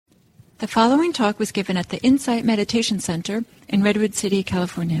The following talk was given at the Insight Meditation Center in Redwood City,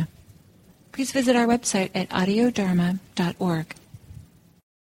 California. Please visit our website at audiodharma.org.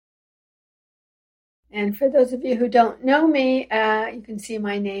 And for those of you who don't know me, you can see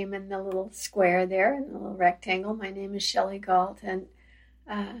my name in the little square there, in the little rectangle. My name is Shelley Galt, and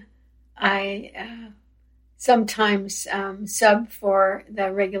I sometimes sub for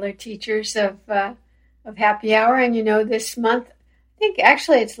the regular teachers of Happy Hour. And this month, I think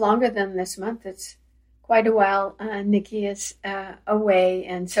actually it's longer than this month. It's quite a while. Nikki is away,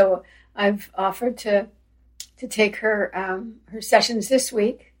 and so I've offered to take her sessions this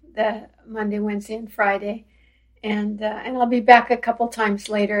week, the Monday, Wednesday, and Friday, and I'll be back a couple times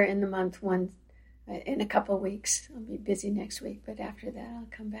later in the month. In a couple of weeks. I'll be busy next week, but after that I'll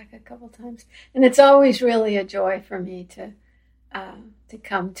come back a couple times. And it's always really a joy for me to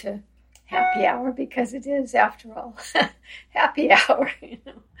come to Happy Hour, because it is, after all, Happy Hour.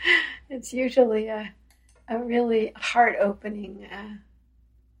 It's usually a really heart-opening,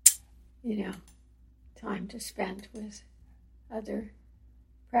 time to spend with other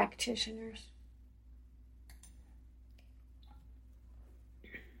practitioners.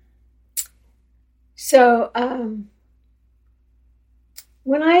 So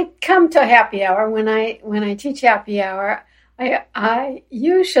when I come to Happy Hour, when I teach Happy Hour, I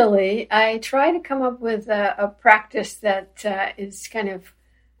usually try to come up with a practice that is kind of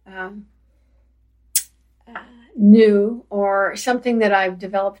new, or something that I've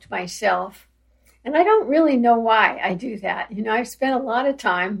developed myself. And I don't really know why I do that. I've spent a lot of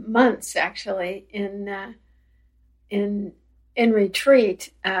time, months actually, in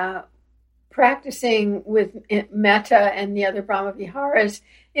retreat, practicing with metta and the other Brahma Viharas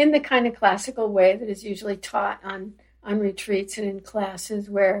in the kind of classical way that is usually taught on retreats and in classes,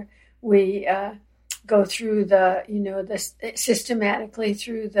 where we go through systematically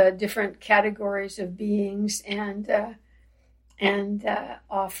through the different categories of beings and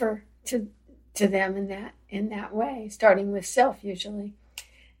offer to them in that way, starting with self usually.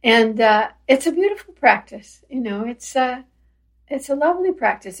 And it's a beautiful practice. It's a lovely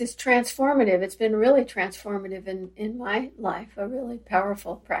practice. It's transformative. It's been really transformative in my life. A really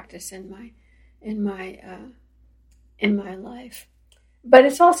powerful practice in my life. But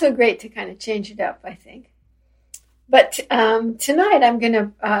it's also great to kind of change it up, I think. But tonight I'm going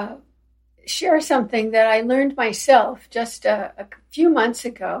to share something that I learned myself just a few months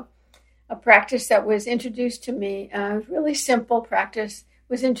ago. A practice that was introduced to me, a really simple practice,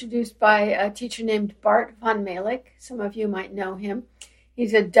 was introduced by a teacher named Bart van Malik. Some of you might know him.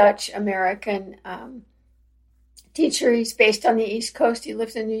 He's a Dutch-American teacher. He's based on the East Coast. He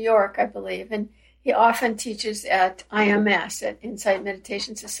lives in New York, I believe, and he often teaches at IMS, at Insight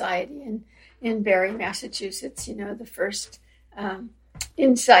Meditation Society in Barre, Massachusetts, the first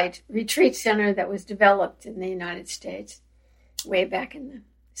Insight Retreat Center that was developed in the United States way back in the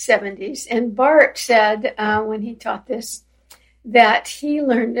 70s. And Bart said when he taught this, that he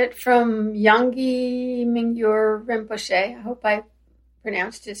learned it from Yangyi Mingyur Rinpoche. I hope I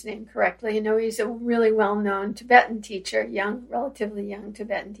pronounced his name correctly. He's a really well-known Tibetan teacher, relatively young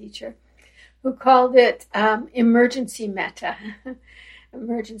Tibetan teacher, who called it emergency metta.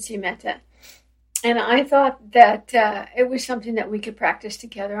 Emergency metta. And I thought that it was something that we could practice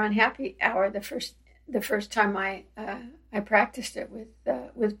together on Happy Hour the first time I practiced it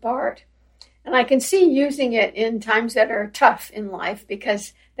with Bart. And I can see using it in times that are tough in life,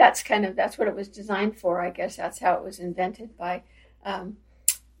 because that's what it was designed for. I guess that's how it was invented by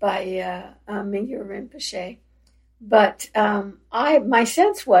Mingyur Rinpoche. But my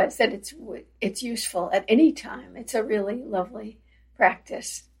sense was that it's useful at any time. It's a really lovely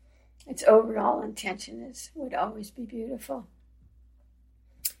practice. Its overall intention would always be beautiful.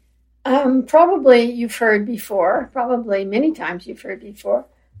 Probably you've heard before, probably many times you've heard before,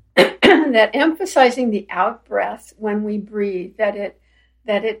 that emphasizing the out breath when we breathe, that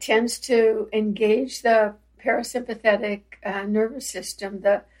it tends to engage the parasympathetic nervous system,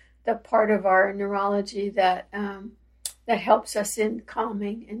 the part of our neurology that helps us in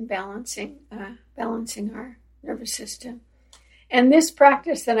calming and balancing our nervous system. And this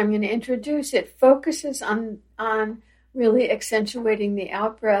practice that I'm going to introduce, it focuses on really accentuating the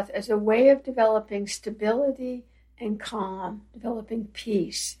out breath as a way of developing stability and calm, developing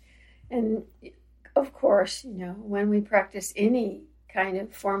peace. And of course, when we practice any kind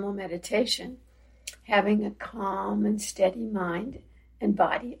of formal meditation, having a calm and steady mind and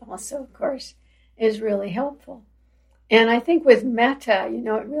body also, of course, is really helpful. And I think with metta,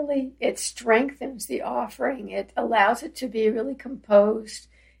 it strengthens the offering. It allows it to be really composed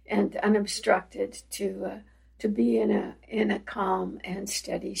and unobstructed to to be in a calm and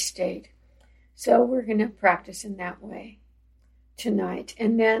steady state. So we're going to practice in that way tonight,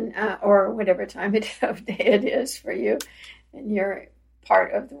 and then or whatever time of day it is for you in your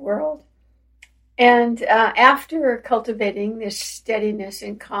part of the world. And after cultivating this steadiness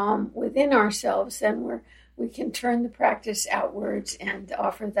and calm within ourselves, then we can turn the practice outwards and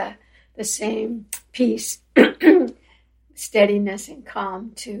offer the same peace, steadiness, and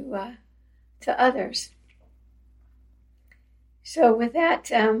calm to others. So, with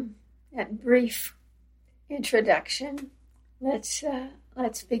that brief introduction, let's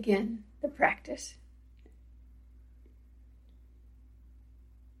begin the practice.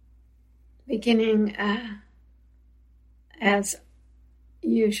 Beginning as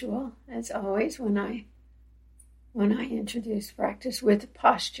usual, as always, when I introduce practice with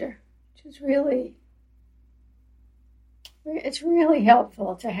posture, which is really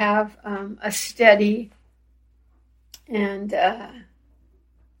helpful to have a steady and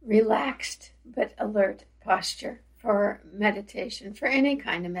relaxed but alert posture for meditation, for any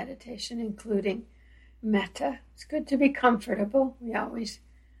kind of meditation, including metta. It's good to be comfortable. We always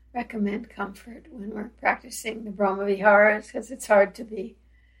recommend comfort when we're practicing the Brahma Viharas, because it's hard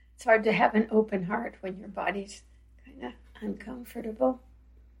to have an open heart when your body's kind of uncomfortable.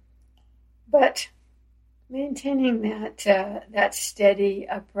 But maintaining that steady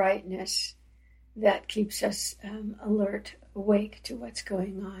uprightness that keeps us alert, awake to what's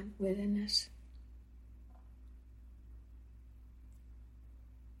going on within us.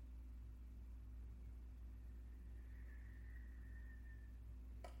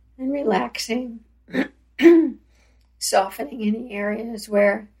 And relaxing, softening any areas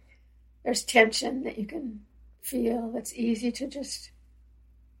where there's tension that you can feel that's easy to just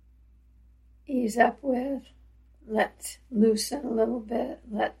ease up with, let loosen a little bit,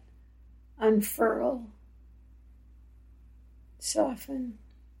 let unfurl, soften.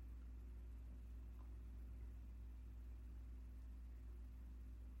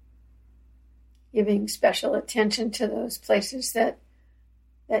 Giving special attention to those places that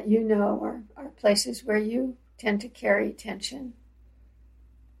you know are places where you tend to carry tension.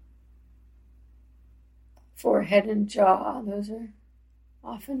 Forehead and jaw, those are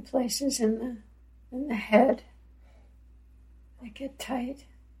often places in the head that get tight.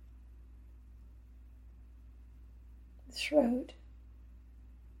 The throat.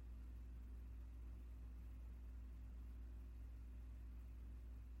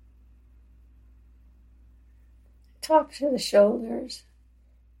 Talk to the shoulders.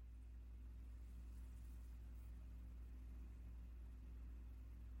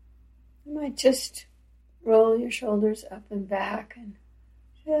 You might just roll your shoulders up and back and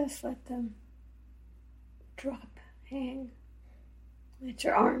just let them drop, hang. Let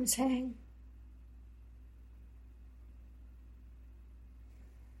your arms hang.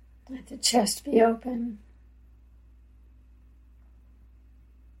 Let the chest be open.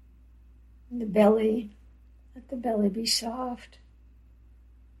 And the belly, let the belly be soft.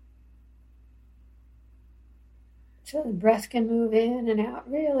 So the breath can move in and out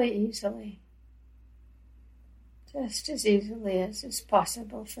really easily. Just as easily as is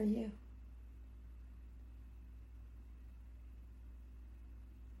possible for you.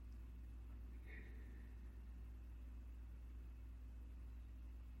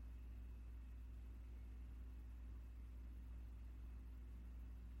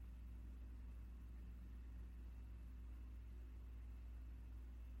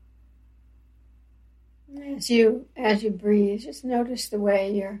 As you breathe, just notice the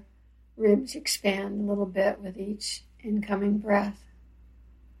way your ribs expand a little bit with each incoming breath.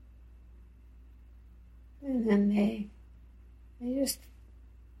 And then they just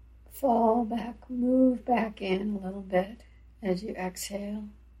fall back, move back in a little bit as you exhale.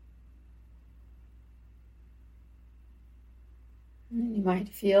 And then you might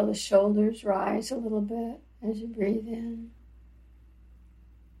feel the shoulders rise a little bit as you breathe in.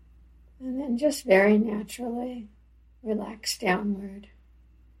 And then just very naturally relax downward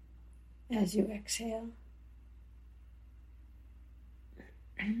as you exhale.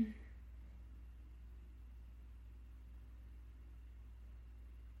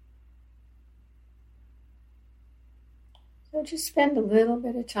 So just spend a little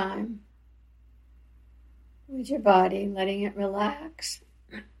bit of time with your body, letting it relax.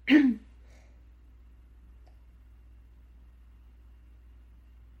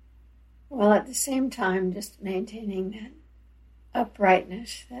 While at the same time just maintaining that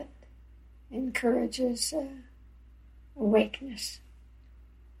uprightness that encourages awakeness.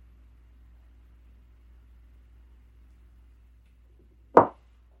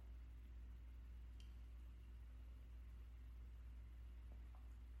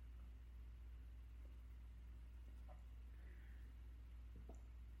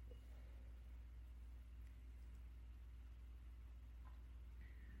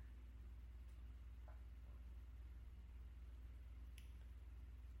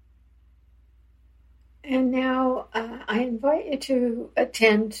 And now I invite you to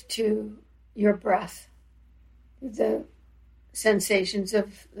attend to your breath, the sensations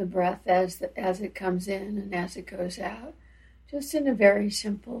of the breath as it comes in and as it goes out, just in a very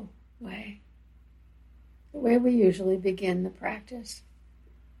simple way, the way we usually begin the practice.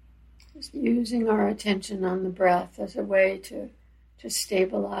 Just using our attention on the breath as a way to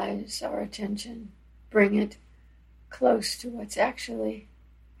stabilize our attention, bring it close to what's actually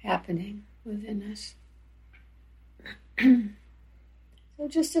happening within us. So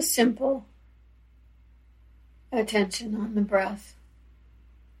just a simple attention on the breath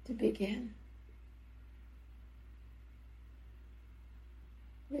to begin.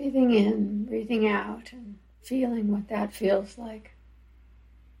 Breathing in, breathing out, and feeling what that feels like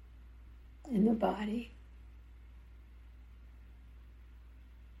in the body.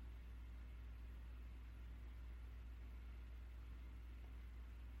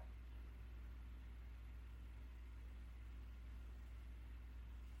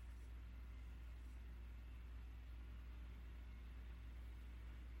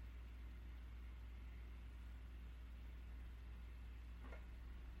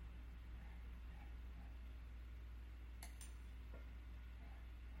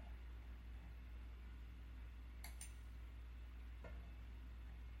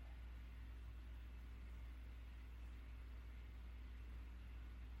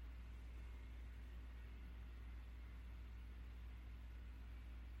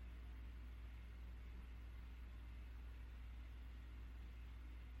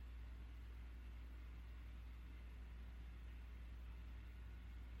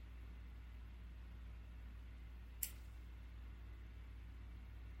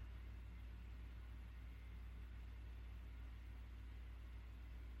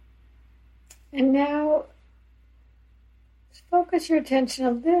 And now focus your attention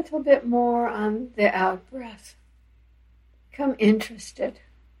a little bit more on the out breath. Become interested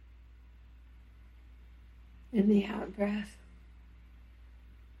in the out breath,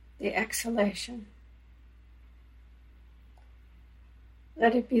 the exhalation.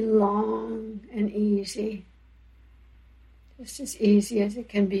 Let it be long and easy, just as easy as it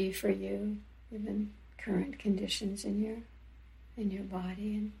can be for you, given current conditions in your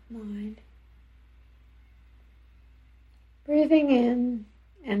body and mind. Breathing in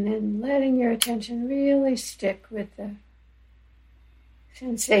and then letting your attention really stick with the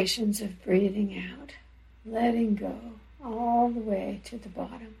sensations of breathing out, letting go all the way to the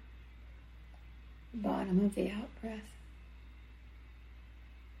bottom of the out breath.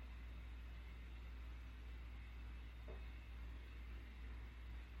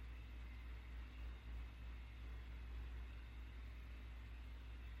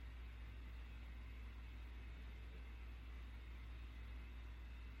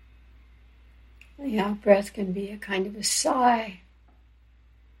 The out breath can be a kind of a sigh,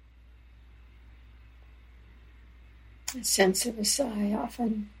 a sense of a sigh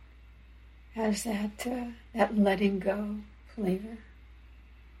often has that letting go flavor.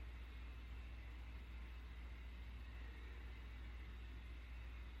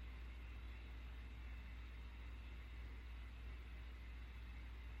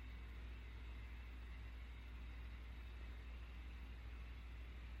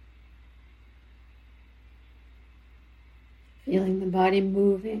 Feeling the body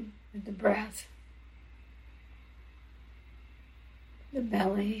moving with the breath. The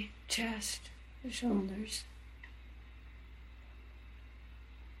belly, chest, the shoulders.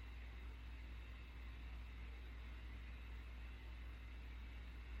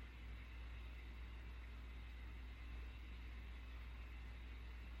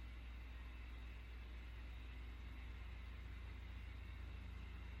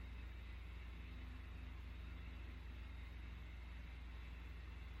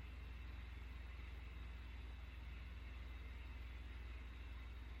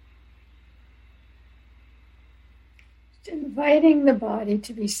 Inviting the body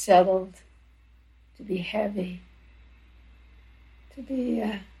to be settled, to be heavy, to be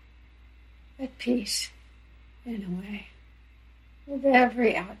at peace in a way with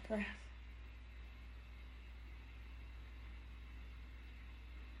every out-breath.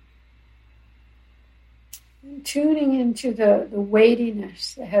 And tuning into the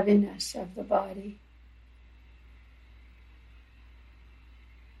weightiness, the heaviness of the body.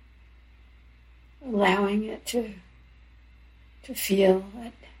 Allowing it to feel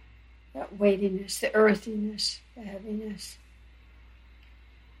that weightiness, the earthiness, the heaviness,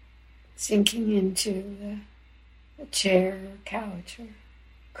 sinking into the chair or couch or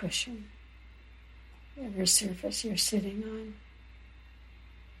cushion, whatever surface you're sitting on.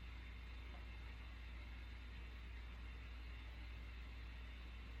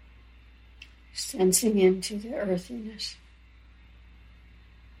 sensing into the earthiness.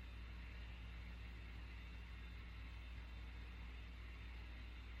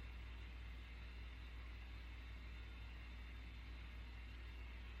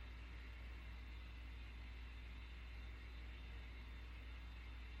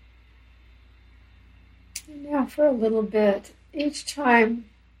 And now for a little bit, each time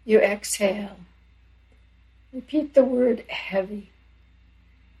you exhale, repeat the word heavy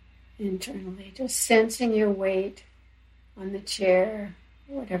internally, just sensing your weight on the chair,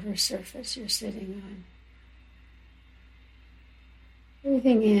 whatever surface you're sitting on.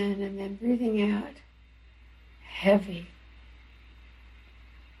 Breathing in and then breathing out, heavy.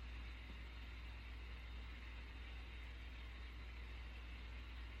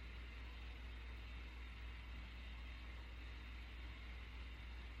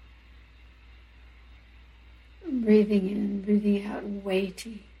 Breathing in, breathing out,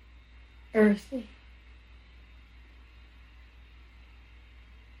 weighty, earthy.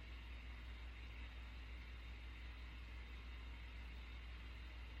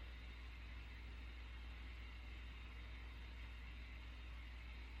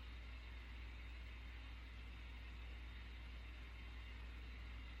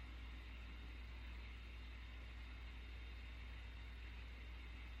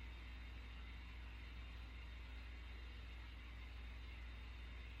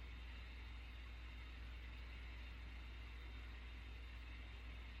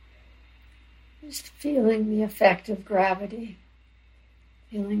 Just feeling the effect of gravity,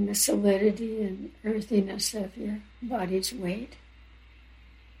 feeling the solidity and earthiness of your body's weight.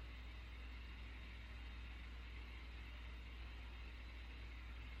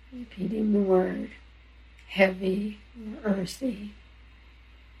 Repeating the word heavy or earthy.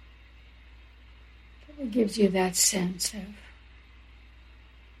 It gives you that sense of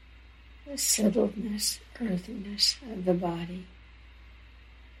the settledness, earthiness of the body.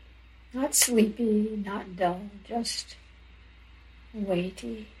 Not sleepy, not dull, just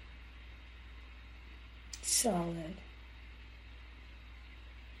weighty, solid,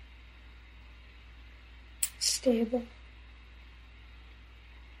 stable.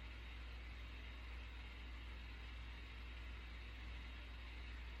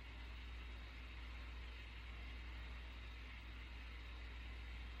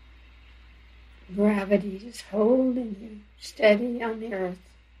 Gravity just holding you steady on the earth,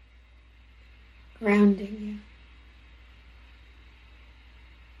 grounding you.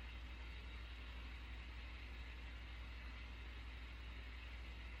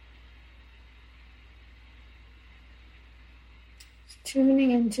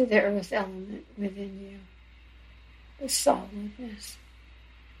 Tuning into the earth element within you, the solidness.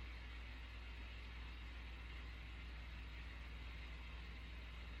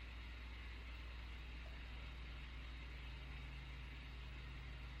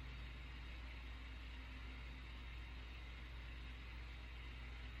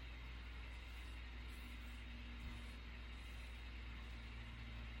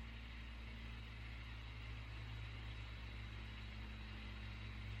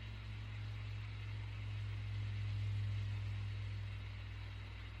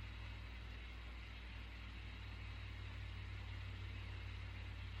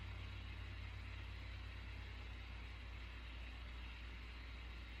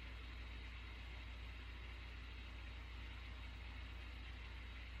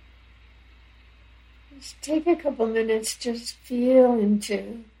 Just take a couple minutes, just feel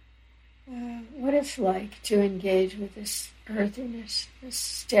into what it's like to engage with this earthiness, this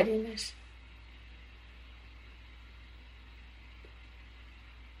steadiness.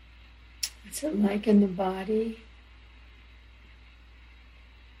 What's it like in the body?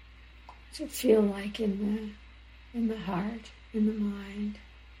 What's it feel like in the heart, in the mind?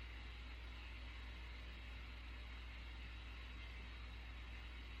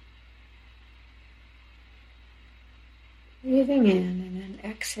 Breathing in and then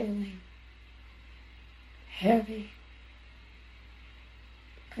exhaling. Heavy,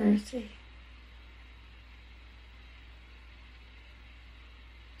 earthy,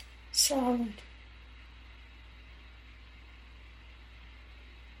 solid.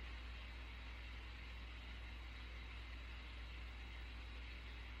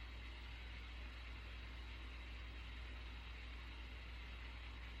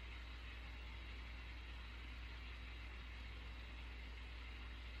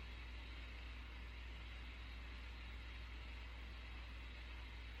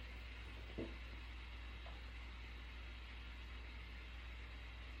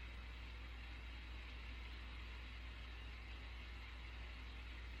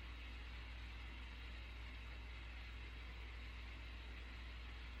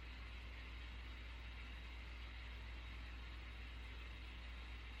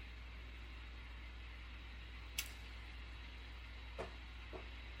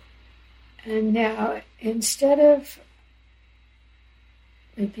 And now, instead of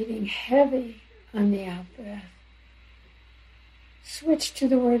repeating heavy on the out-breath, switch to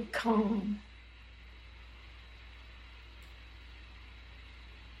the word calm.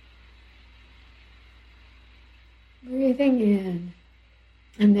 Breathing in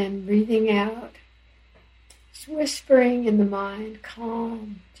and then breathing out, just whispering in the mind,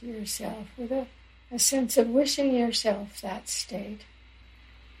 calm to yourself with a sense of wishing yourself that state,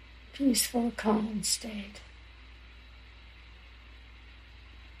 peaceful, calm state.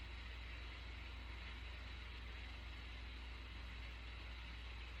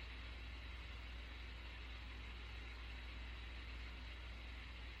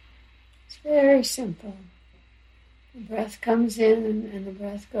 It's very simple. The breath comes in and the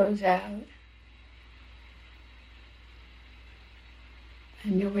breath goes out.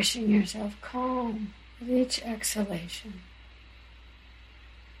 And you're wishing yourself calm with each exhalation.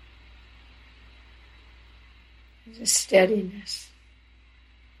 There's a steadiness.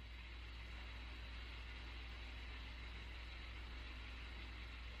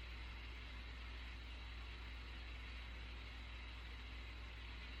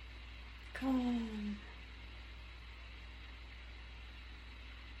 Calm.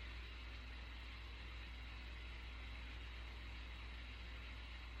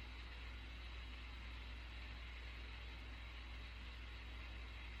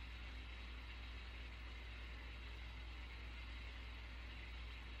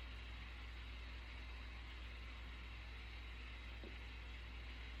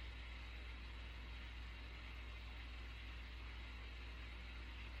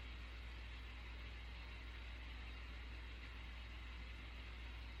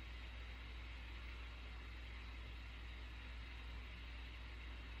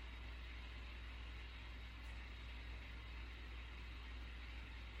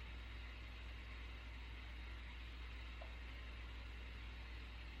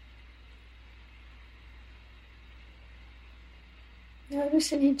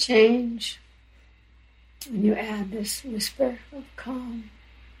 Notice any change when you add this whisper of calm.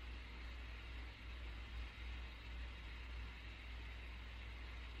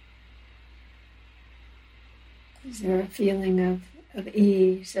 Is there a feeling of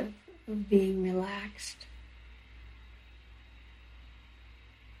ease, of being relaxed?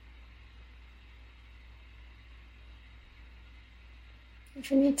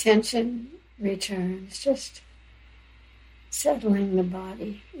 If any tension returns, just settling the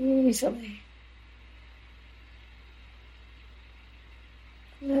body easily.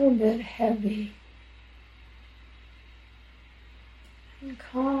 A little bit heavy and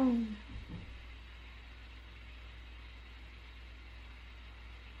calm.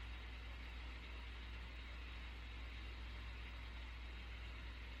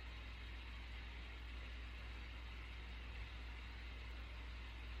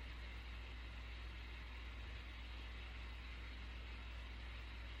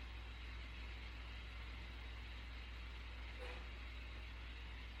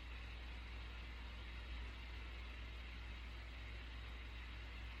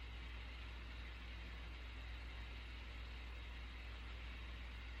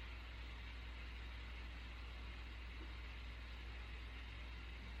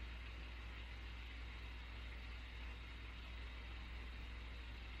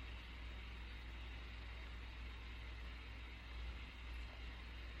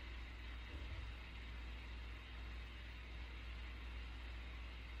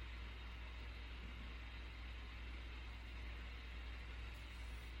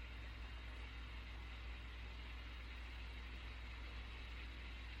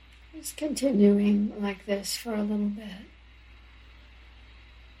 Just continuing like this for a little bit.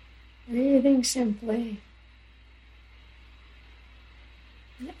 Breathing simply.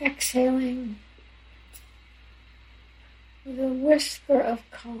 And exhaling with a whisper of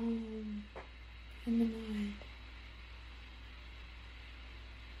calm in the mind.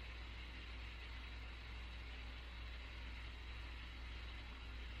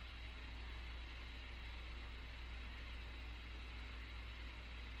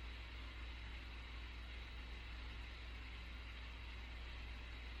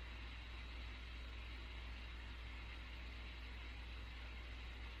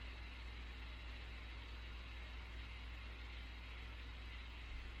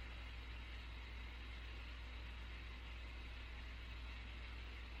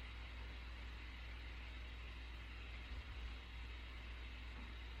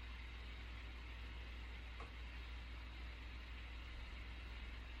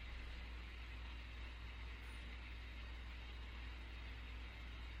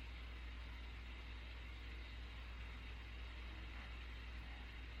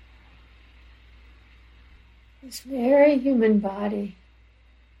 This very human body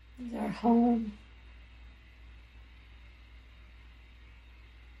is our home.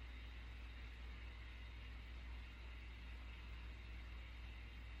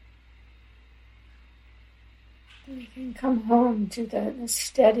 We can come home to the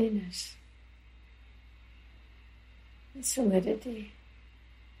steadiness, the solidity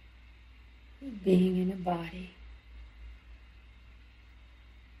of being in a body.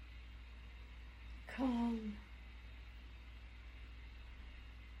 Calm.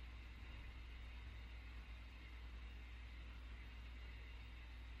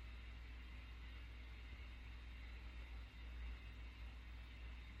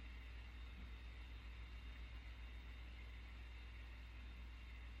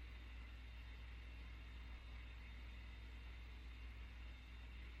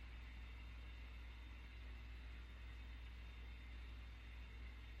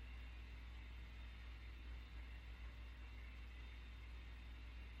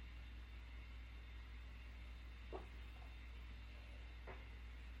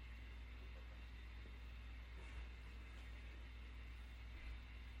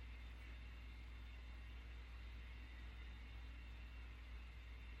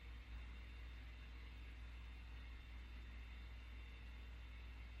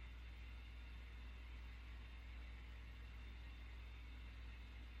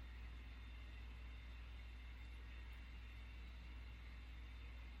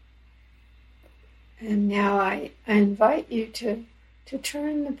 And now I invite you to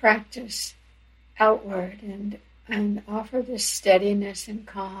turn the practice outward and offer this steadiness and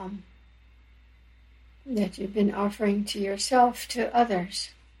calm that you've been offering to yourself to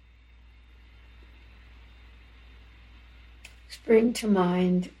others. Just bring to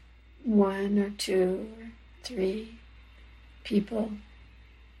mind one or two or three people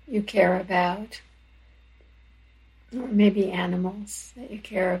you care about, or maybe animals that you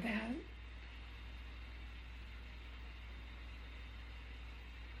care about.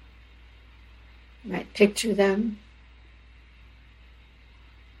 You might picture them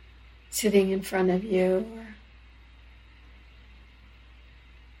sitting in front of you or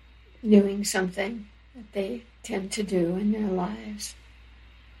doing something that they tend to do in their lives.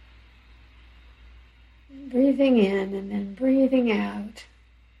 Breathing in and then breathing out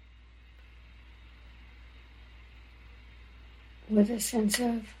with a sense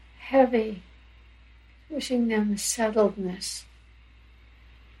of heavy, wishing them settledness,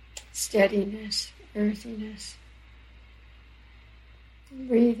 steadiness, earthiness.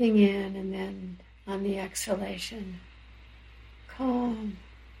 Breathing in and then on the exhalation, calm,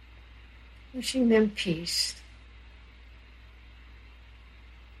 wishing them peace.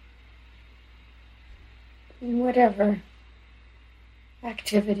 In whatever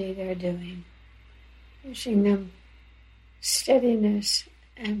activity they're doing, wishing them steadiness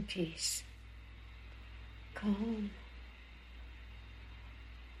and peace. Calm.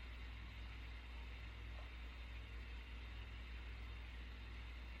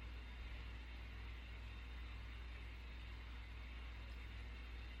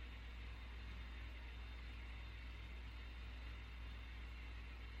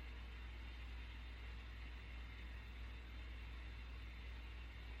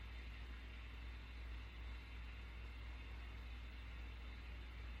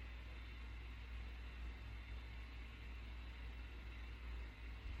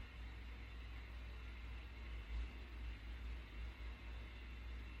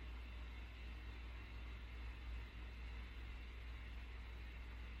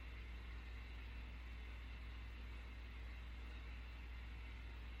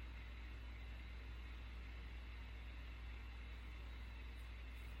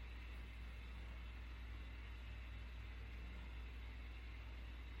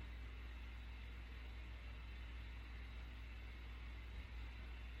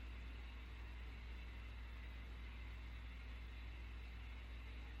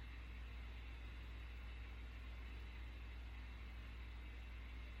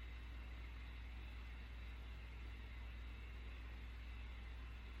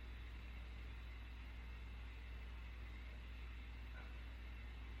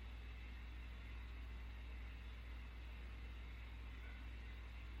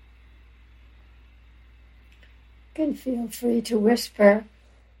 You can feel free to whisper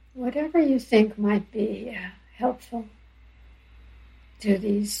whatever you think might be helpful to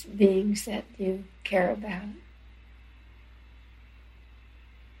these beings that you care about.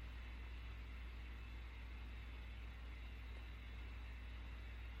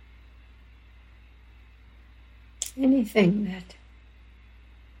 Anything that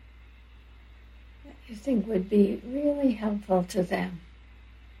you think think would be really helpful to them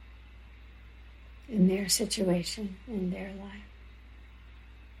in their situation, in their life.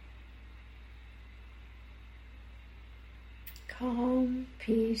 Calm,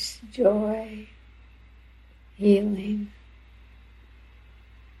 peace, joy, healing.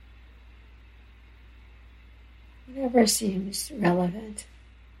 Whatever seems relevant.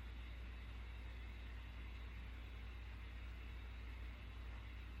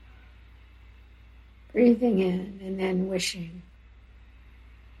 Breathing in and then wishing,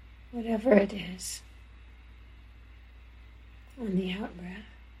 whatever it is, on the out-breath.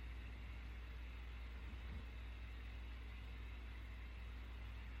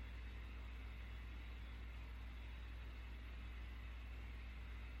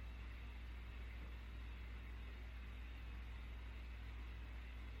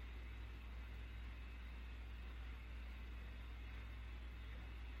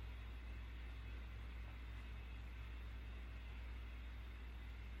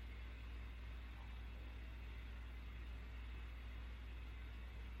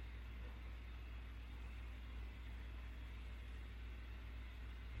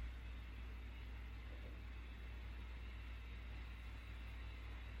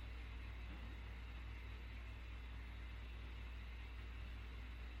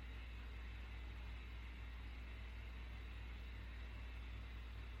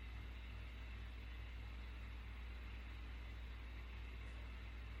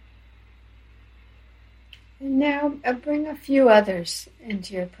 And now bring a few others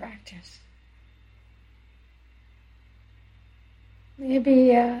into your practice.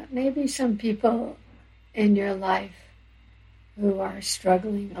 Maybe some people in your life who are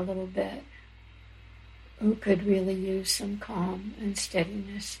struggling a little bit, who could really use some calm and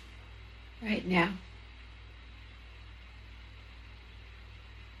steadiness right now.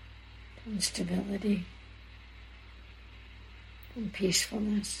 And stability and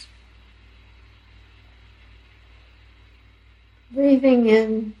peacefulness. Breathing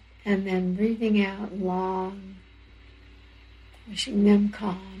in and then breathing out long, wishing them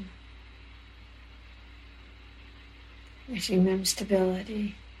calm, wishing them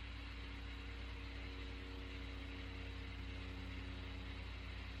stability.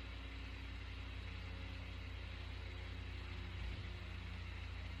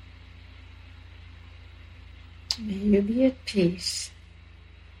 May you be at peace.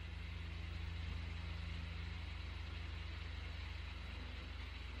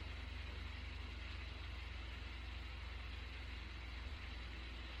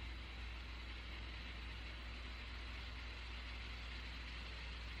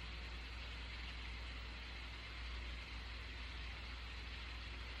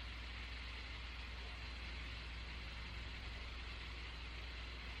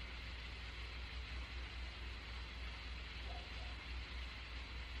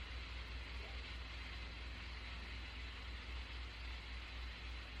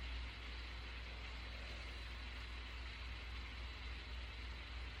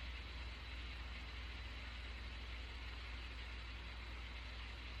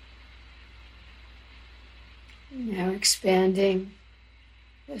 Now expanding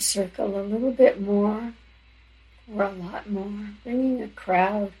the circle a little bit more, or a lot more, bringing a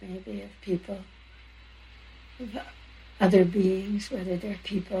crowd maybe of people, of other beings, whether they're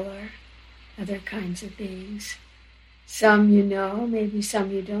people or other kinds of beings. Some you know, maybe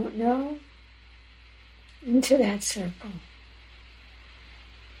some you don't know, into that circle.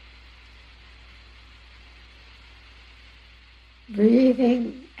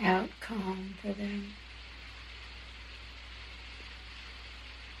 Breathing out calm for them.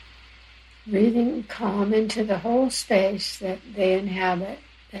 Breathing calm into the whole space that they inhabit,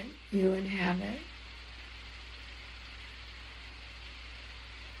 that you inhabit.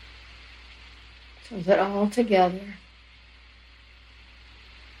 So that all together,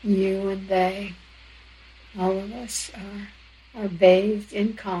 you and they, all of us are bathed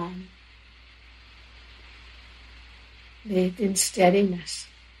in calm, bathed in steadiness.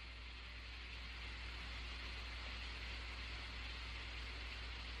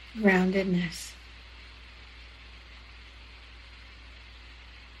 Groundedness.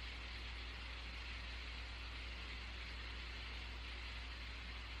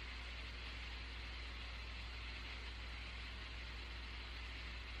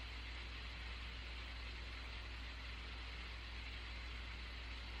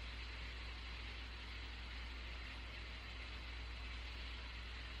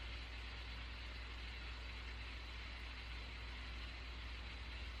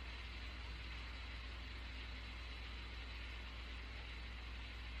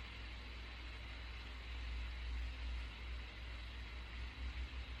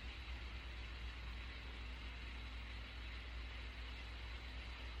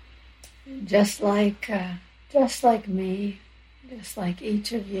 just like me, just like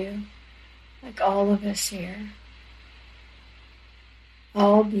each of you, like all of us here.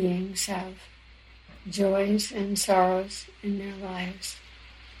 All beings have joys and sorrows in their lives.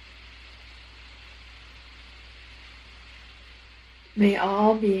 May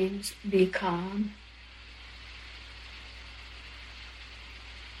all beings be calm.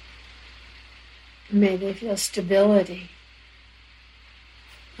 May they feel stability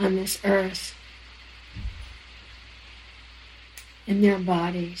on this earth, in their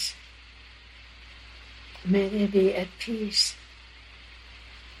bodies. May they be at peace.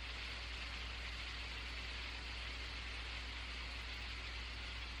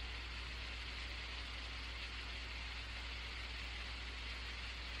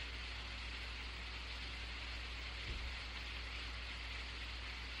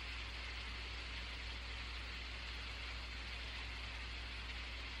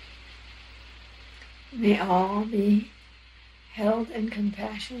 May all be held in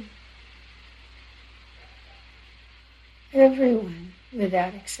compassion. Everyone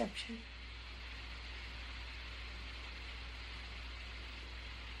without exception.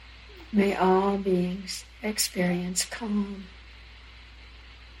 May all beings experience calm.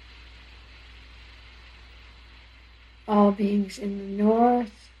 All beings in the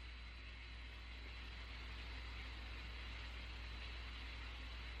north,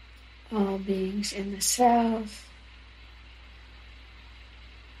 all beings in the south,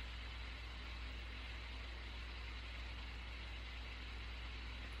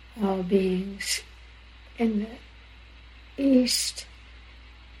 all beings in the east,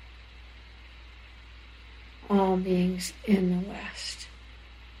 all beings in the west.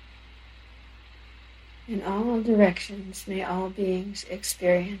 In all directions, may all beings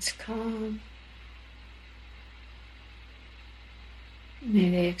experience calm.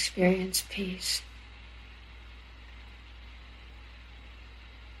 May they experience peace.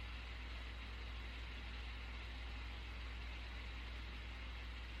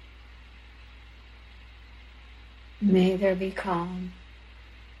 May there be calm,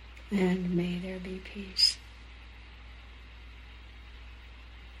 and may there be peace.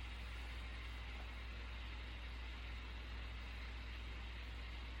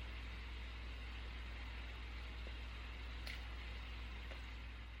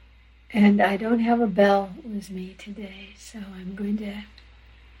 And I don't have a bell with me today, so I'm going to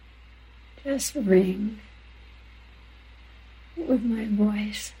just ring with my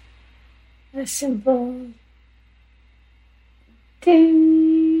voice. A simple ding.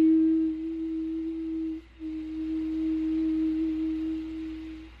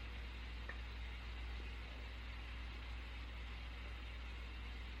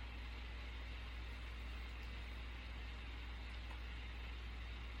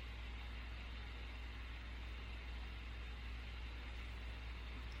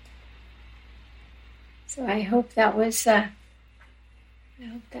 So I hope that was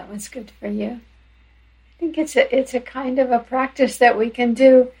good for you. I think it's a kind of a practice that we can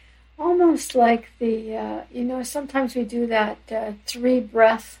do, almost like the sometimes we do that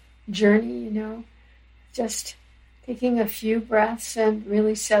 3-breath journey. Just taking a few breaths and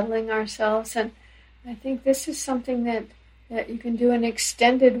really settling ourselves. And I think this is something that you can do in an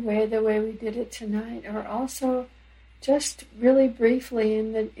extended way, the way we did it tonight, or also just really briefly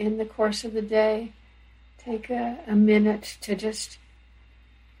in the course of the day. Take a minute to just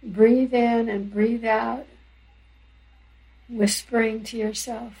breathe in and breathe out, whispering to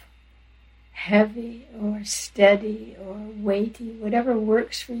yourself, heavy or steady or weighty, whatever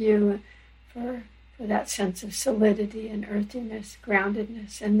works for you for that sense of solidity and earthiness,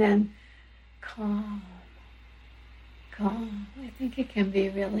 groundedness, and then calm. I think it can be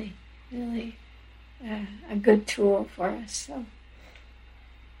really, really a good tool for us. So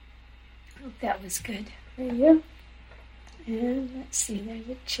I hope that was good for you. And let's see, there's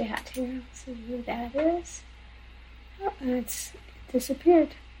a chat here. Let's see who that is. Oh, it's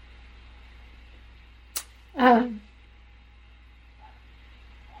disappeared.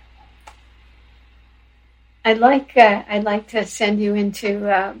 I'd like to send you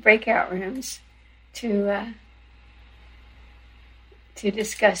into breakout rooms to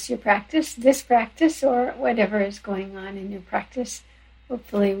discuss your practice, this practice, or whatever is going on in your practice.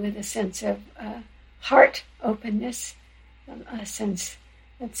 Hopefully, with a sense of heart openness, a sense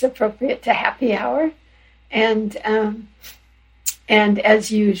that's appropriate to happy hour, and as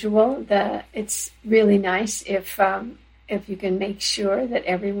usual, it's really nice if you can make sure that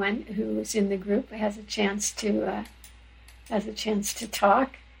everyone who is in the group has a chance to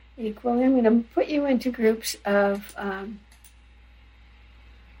talk equally. I'm going to put you into groups of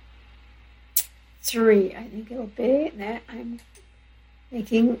 3, I think it'll be. And that I'm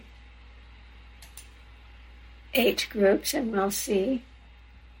making 8 groups, and we'll see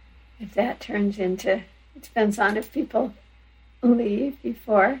if that turns into, it depends on if people leave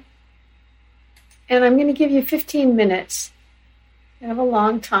before. And I'm going to give you 15 minutes. I have a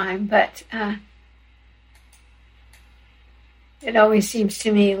long time, but it always seems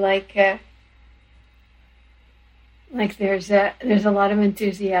to me like there's a lot of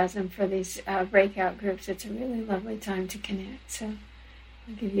enthusiasm for these breakout groups. It's a really lovely time to connect. So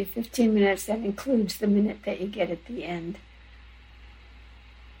I'll give you 15 minutes. That includes the minute that you get at the end.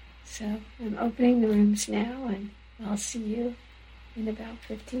 So I'm opening the rooms now, and I'll see you in about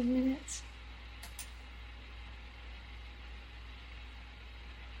 15 minutes.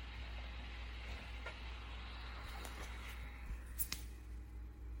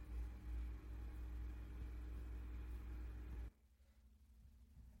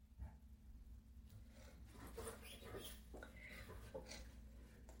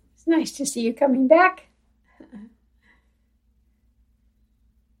 It's nice to see you coming back.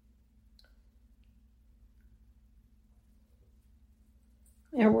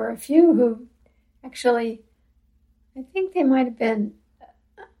 There were a few who actually, I think they might have been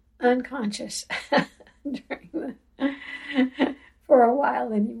unconscious during for a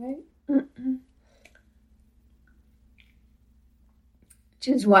while anyway. Which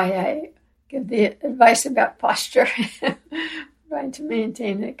is why I give the advice about posture. Trying to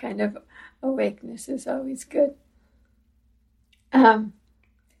maintain a kind of awakeness is always good.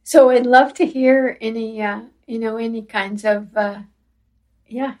 So I'd love to hear any kinds of,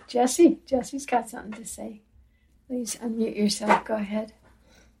 Jesse. Jesse's got something to say. Please unmute yourself. Go ahead.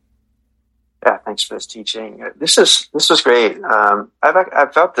 Yeah, thanks for this teaching. This was great.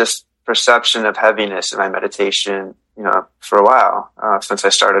 I've felt this perception of heaviness in my meditation, for a while, since I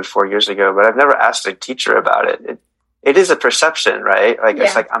started 4 years ago, but I've never asked a teacher about it. It is a perception, right?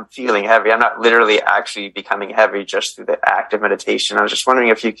 It's like I'm feeling heavy. I'm not literally actually becoming heavy just through the act of meditation. I was just wondering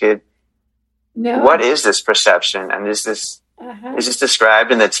if you could, what is this perception? And is this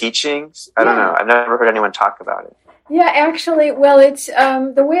described in the teachings? I don't know. I've never heard anyone talk about it. Yeah, actually, well, it's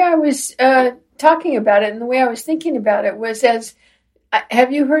the way I was talking about it and the way I was thinking about it was as,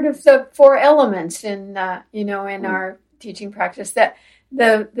 have you heard of the 4 elements in our teaching practice? That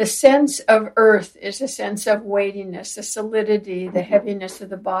the sense of earth is a sense of weightiness, the solidity, the heaviness of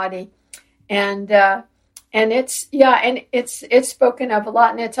the body, and it's spoken of a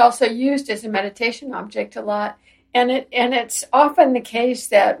lot, and it's also used as a meditation object a lot. And it's often the case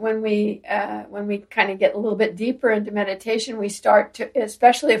that when we kind of get a little bit deeper into meditation, we start to,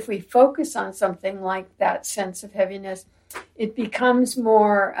 especially if we focus on something like that sense of heaviness, it becomes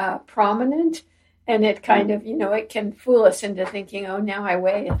more prominent, and it kind of, it can fool us into thinking, oh, now I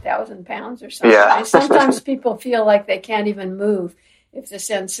weigh 1,000 pounds or something. Yeah. Sometimes people feel like they can't even move if the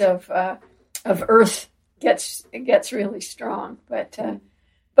sense of earth gets really strong, but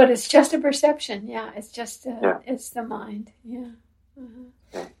it's just a perception. Yeah, it's just it's the mind. Yeah.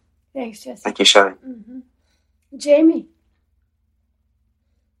 Uh-huh. Thanks, Jesse. Thank you, Shelley. Mm-hmm. Jamie.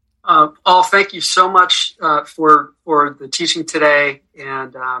 Thank you so much for the teaching today,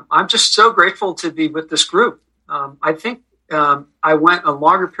 and I'm just so grateful to be with this group. I think I went a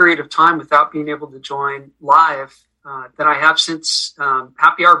longer period of time without being able to join live than I have since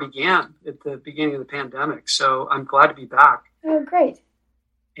Happy Hour began at the beginning of the pandemic. So I'm glad to be back. Oh, great.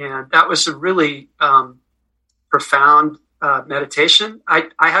 And that was a really profound meditation. I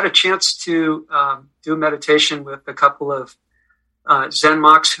had a chance to do a meditation with a couple of Zen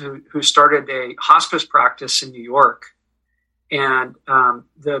monks who started a hospice practice in New York. And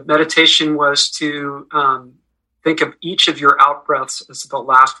the meditation was to think of each of your out-breaths as the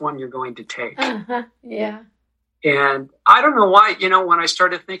last one you're going to take. Uh-huh. Yeah. And I don't know why, when I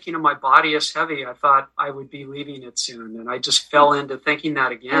started thinking of my body as heavy, I thought I would be leaving it soon. And I just fell into thinking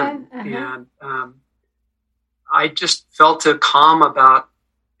that again. Uh-huh. And I just felt a calm about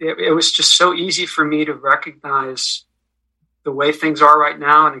it. It was just so easy for me to recognize the way things are right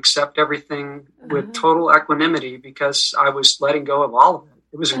now and accept everything with total equanimity because I was letting go of all of it.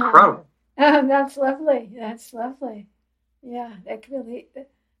 It was incredible. That's lovely. That's lovely. Yeah, that really...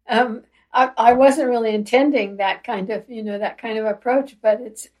 I wasn't really intending that kind of approach, but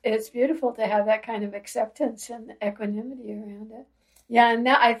it's beautiful to have that kind of acceptance and equanimity around it. Yeah, and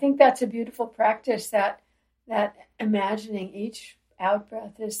I think that's a beautiful practice, that imagining each out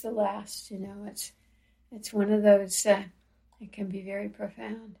breath is the last. It's one of those. It can be very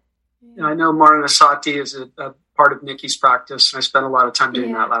profound. Yeah. I know Maranasati is a part of Nikki's practice, and I spent a lot of time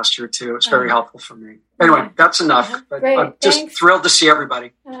doing that last year too. It was very helpful for me. Anyway, that's enough. But Great. I'm just thrilled to see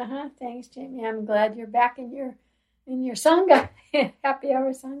everybody. Thanks, Jamie. I'm glad you're back in your Sangha, happy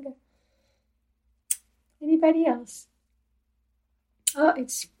hour Sangha. Anybody else? Oh,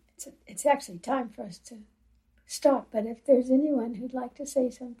 it's actually time for us to stop. But if there's anyone who'd like to say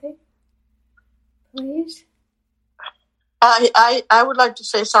something, please. I would like to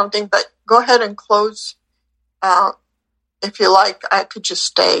say something, but go ahead and close. If you like, I could just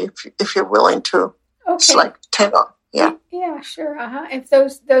stay if you're willing to. Okay. It's like 10. Yeah. Yeah, sure. If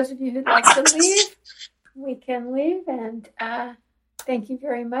those of you who'd like to leave, we can leave. And thank you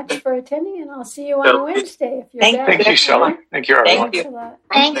very much for attending. And I'll see you on Wednesday if you're back. Thank you, Shelley. Thank you, everyone. Thanks a lot.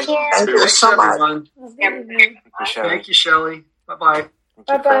 Thank you. Thank you so much. Thank you, Shelley. Bye-bye.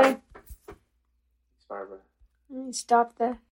 Bye-bye. Barbara. Let me stop the